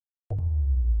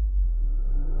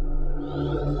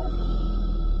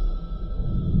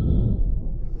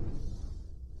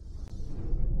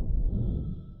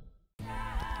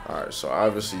Alright, so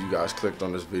obviously you guys clicked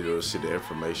on this video to see the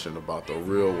information about the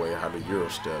real way how to Euro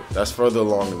step. That's further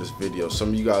along in this video. Some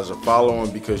of you guys are following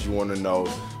because you want to know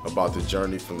about the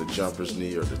journey from the jumper's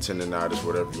knee or the tendonitis,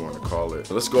 whatever you want to call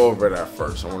it. Let's go over that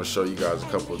first. I want to show you guys a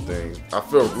couple of things. I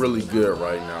feel really good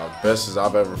right now. Best as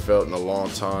I've ever felt in a long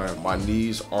time. My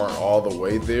knees aren't all the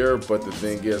way there, but the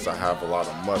thing is I have a lot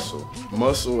of muscle.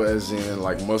 Muscle as in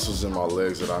like muscles in my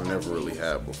legs that I never really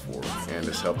had before, and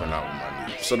it's helping out with my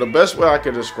knees. So the best way I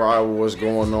could describe what's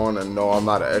going on, and no, I'm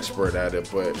not an expert at it,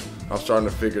 but I'm starting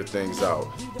to figure things out.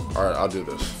 All right, I'll do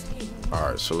this. All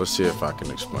right, so let's see if I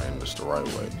can explain this the right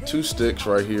way. 2 sticks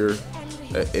right here,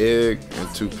 an egg,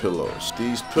 and 2 pillows.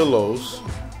 These pillows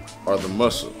are the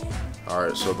muscle. All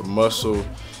right, so the muscle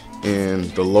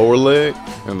in the lower leg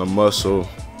and the muscle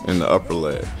in the upper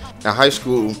leg. In high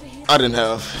school, I didn't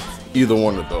have either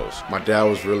one of those. My dad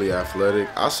was really athletic.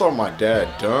 I saw my dad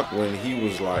dunk when he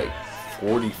was like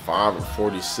 45 or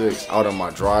 46 out on my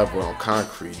driveway on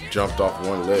concrete. He jumped off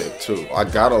one leg too. I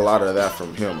got a lot of that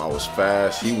from him. I was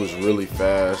fast. He was really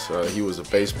fast. He was a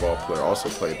baseball player, also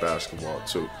played basketball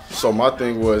too. So my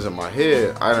thing was, in my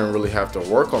head, I didn't really have to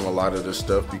work on a lot of this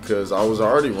stuff because I was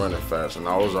already running fast and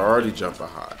I was already jumping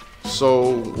high.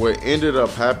 So what ended up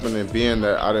happening, being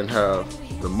that I didn't have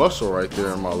the muscle right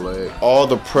there in my leg, all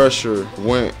the pressure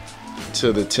went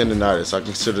to the tendonitis. I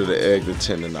consider the egg the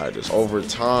tendonitis. Over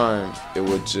time, it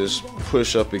would just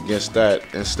push up against that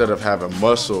instead of having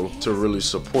muscle to really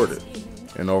support it.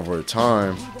 And over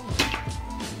time,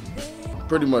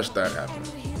 pretty much that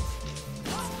happened.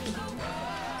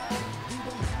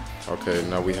 Okay,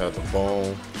 now we have the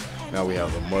bone, now we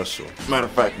have the muscle. Matter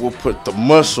of fact, we'll put the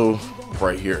muscle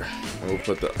right here, and we'll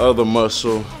put the other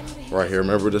muscle right here.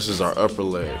 Remember, this is our upper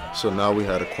leg. So now we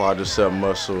had a quadricep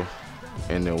muscle,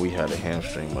 and then we had a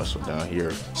hamstring muscle down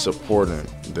here supporting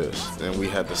this. And we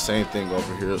had the same thing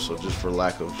over here, so just for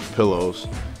lack of pillows,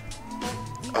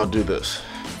 I'll do this.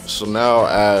 So now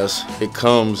as it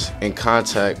comes in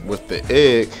contact with the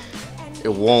egg,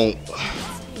 it won't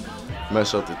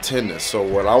mess up the tendon. So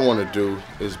what I want to do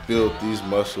is build these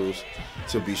muscles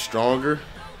to be stronger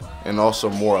and also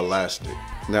more elastic.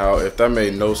 Now, if that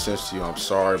made no sense to you, I'm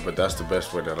sorry, but that's the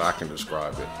best way that I can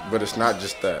describe it. But it's not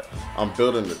just that. I'm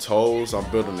building the toes, I'm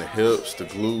building the hips, the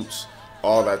glutes,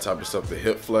 all that type of stuff, the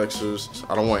hip flexors.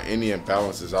 I don't want any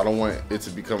imbalances. I don't want it to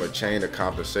become a chain of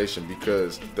compensation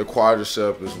because the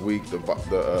quadricep is weak,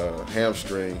 the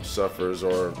hamstring suffers,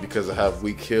 or because I have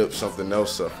weak hips, something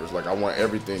else suffers. Like, I want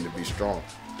everything to be strong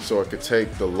so it could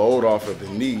take the load off of the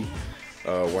knee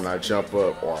when I jump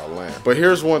up or I land. But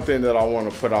here's one thing that I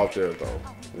want to put out there though.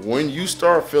 When you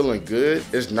start feeling good,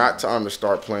 it's not time to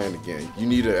start playing again. You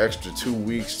need an extra 2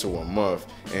 weeks to a month,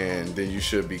 and then you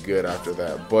should be good after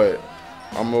that. But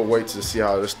I'm gonna wait to see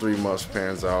how this 3 months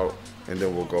pans out, and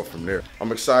then we'll go from there.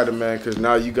 I'm excited, man, because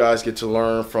now you guys get to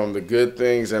learn from the good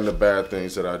things and the bad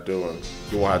things that I do, and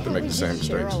you won't have to make the same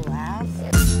mistakes.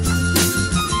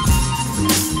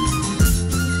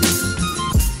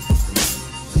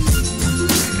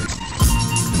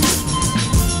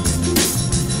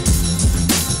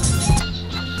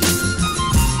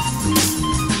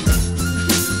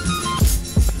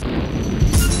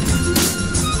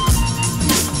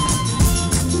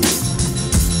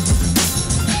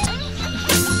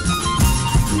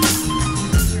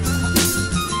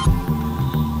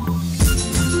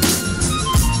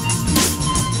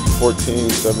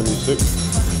 1476.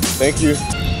 Thank you.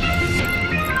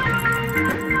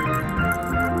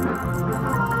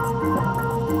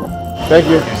 Thank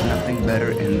you. There's nothing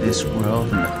better in this world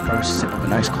than the first sip of a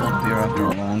nice cold beer after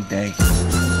a long day.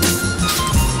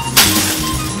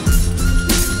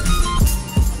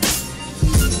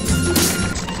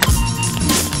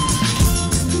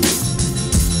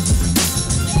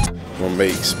 We'll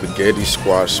make spaghetti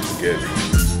squash spaghetti.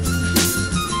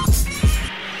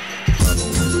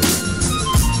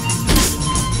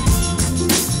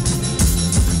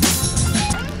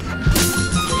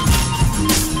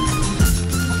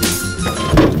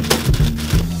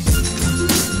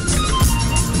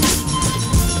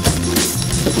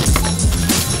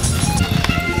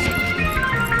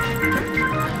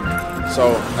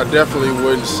 So I definitely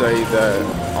wouldn't say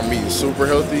that I'm eating super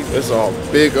healthy. It's a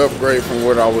big upgrade from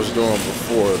what I was doing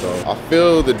before though. I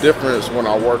feel the difference when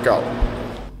I work out.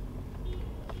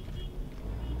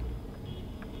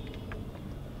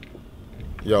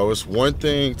 Yo, it's one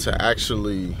thing to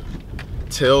actually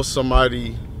tell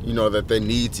somebody, you know, that they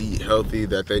need to eat healthy,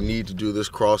 that they need to do this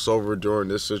crossover during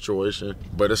this situation.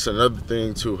 But it's another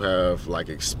thing to have like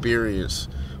experience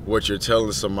what you're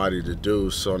telling somebody to do.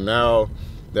 So now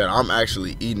that I'm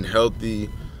actually eating healthy,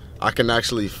 I can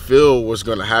actually feel what's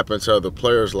gonna happen to other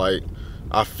players. Like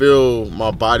I feel my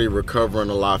body recovering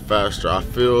a lot faster. I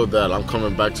feel that I'm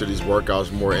coming back to these workouts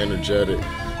more energetic.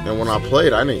 And when I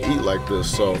played, I didn't eat like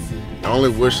this, so I only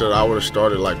wish that I would have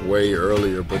started like way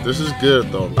earlier. But this is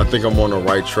good though. I think I'm on the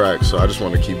right track, so I just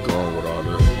want to keep going with all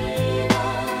this.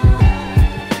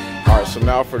 All right, so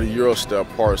now for the Euro step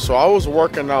part. So I was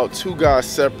working out 2 guys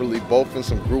separately, both in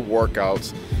some group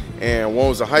workouts, and one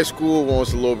was in high school, one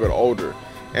was a little bit older.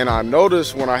 And I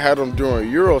noticed when I had them doing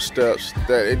Euro steps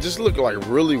that it just looked like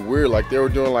really weird. Like they were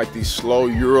doing like these slow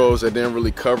Euros that didn't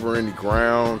really cover any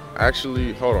ground.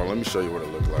 Actually, hold on, let me show you what it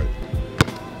looked like.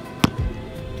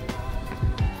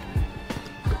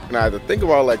 And I had to think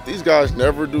about, like, these guys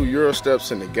never do Euro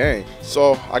steps in the game.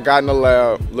 So I got in the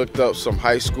lab, looked up some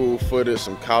high school footage,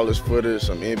 some college footage,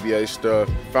 some NBA stuff,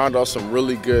 found out some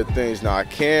really good things. Now I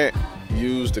can't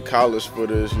use the college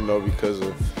footage, you know, because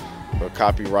of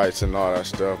copyrights and all that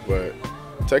stuff, but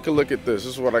take a look at this.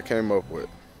 This is what I came up with.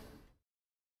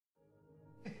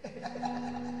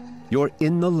 You're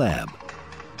in the lab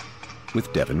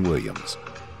with Devin Williams.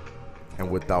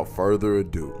 And without further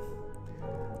ado,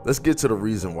 let's get to the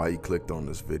reason why you clicked on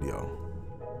this video.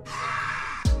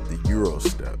 The Euro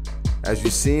step. As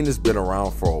you've seen, it's been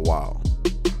around for a while,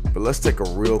 but let's take a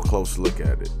real close look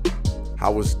at it.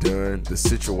 How it's done, the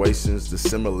situations, the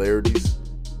similarities.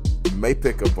 You may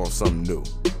pick up on something new.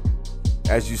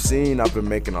 As you've seen, I've been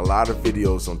making a lot of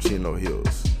videos on Chino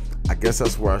heels. I guess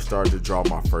that's where I started to draw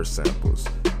my first samples.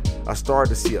 I started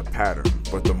to see a pattern,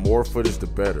 but the more footage the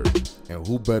better. And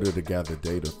who better to gather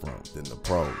data from than the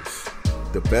pros?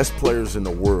 The best players in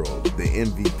the world, the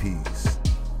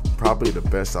MVPs. Probably the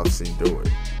best I've seen do it.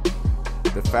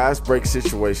 The fast break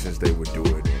situations they would do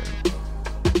it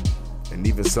in. And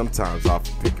even sometimes off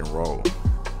the pick and roll.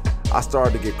 I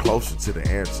started to get closer to the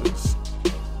answers.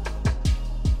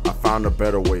 I found a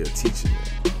better way of teaching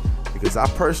it, because I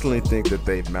personally think that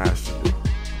they've mastered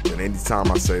it. And anytime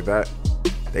I say that,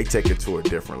 they take it to a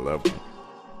different level.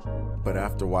 But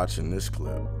after watching this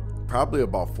clip, probably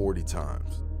about 40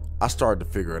 times, I started to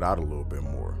figure it out a little bit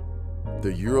more.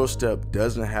 The Euro step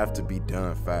doesn't have to be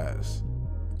done fast.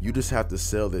 You just have to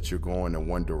sell that you're going in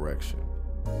one direction.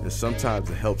 And sometimes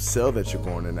it helps sell that you're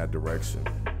going in that direction.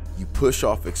 You push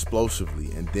off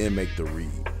explosively and then make the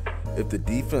read. If the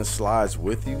defense slides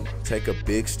with you, take a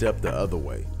big step the other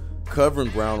way.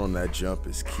 Covering ground on that jump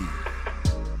is key.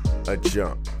 A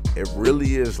jump. It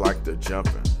really is like they're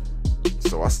jumping.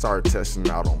 So I started testing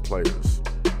out on players.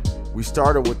 We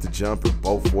started with the jump in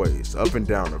both ways, up and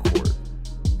down the court.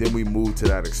 Then we moved to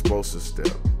that explosive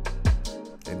step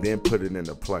and then put it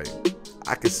into play.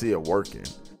 I could see it working.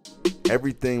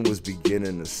 Everything was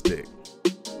beginning to stick.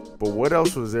 But what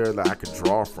else was there that I could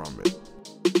draw from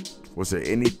it? Was there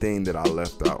anything that I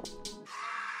left out?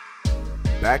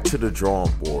 Back to the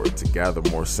drawing board to gather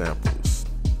more samples.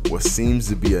 What seems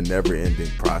to be a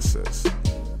never-ending process.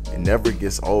 It never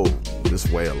gets old, this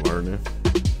way of learning.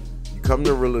 You come to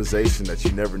the realization that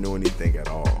you never knew anything at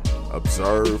all.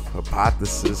 Observe,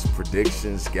 hypothesis,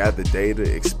 predictions, gather data,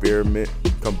 experiment,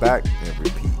 come back and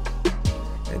repeat.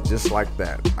 And just like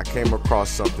that, I came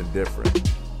across something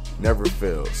different. Never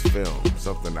fails, film,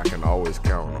 something I can always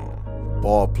count on.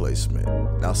 Ball placement.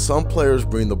 Now some players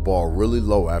bring the ball really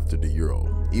low after the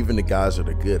Euro, even the guys that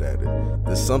are good at it.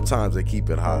 Then sometimes they keep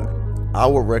it high. I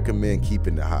would recommend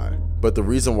keeping it high. But the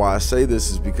reason why I say this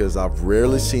is because I've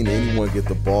rarely seen anyone get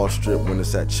the ball stripped when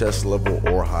it's at chest level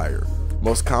or higher.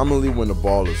 Most commonly when the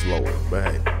ball is lower, but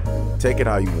hey, take it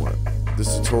how you want.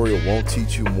 This tutorial won't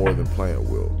teach you more than playing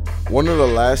will. One of the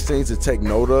last things to take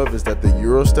note of is that the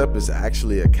Euro step is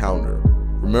actually a counter.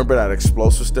 Remember that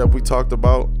explosive step we talked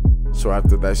about? So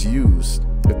after that's used,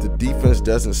 if the defense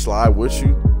doesn't slide with you,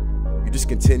 you just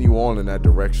continue on in that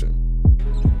direction.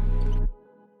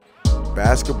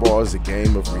 Basketball is a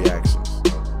game of reactions.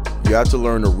 You have to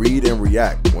learn to read and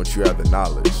react once you have the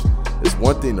knowledge. It's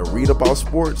one thing to read about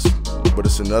sports, but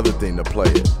it's another thing to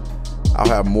play it. I'll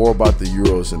have more about the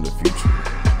Euros in the future,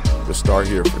 but start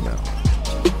here for now.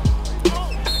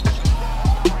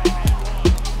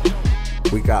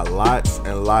 We got lots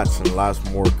and lots and lots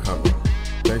more coming.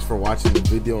 Thanks for watching the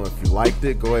video, and if you liked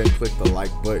it, go ahead and click the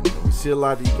like button. We see a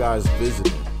lot of you guys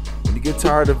visiting. When you get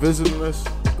tired of visiting us,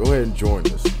 go ahead and join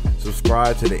us.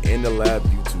 Subscribe to the In the Lab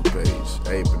YouTube page.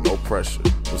 Hey, but no pressure.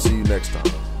 We'll see you next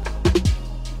time.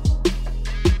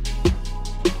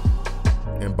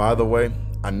 And by the way,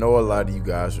 I know a lot of you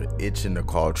guys are itching to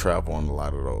call travel on a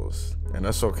lot of those, and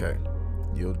that's okay.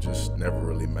 You'll just never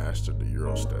really master the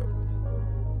Euro step.